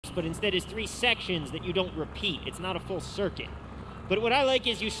course, but instead is 3 sections that you don't repeat. It's not a full circuit. But what I like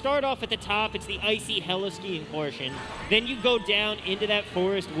is you start off at the top, it's the icy heli-skiing portion, then you go down into that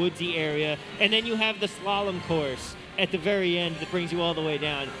forest woodsy area, and then you have the slalom course at the very end that brings you all the way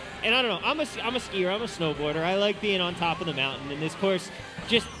down. And I don't know, I'm a skier, I'm a snowboarder, I like being on top of the mountain, and this course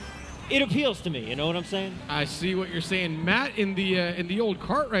just, it appeals to me, you know what I'm saying? I see what you're saying. Matt, in the old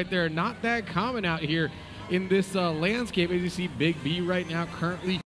cart right there, not that common out here in this landscape. As you see Big B right now currently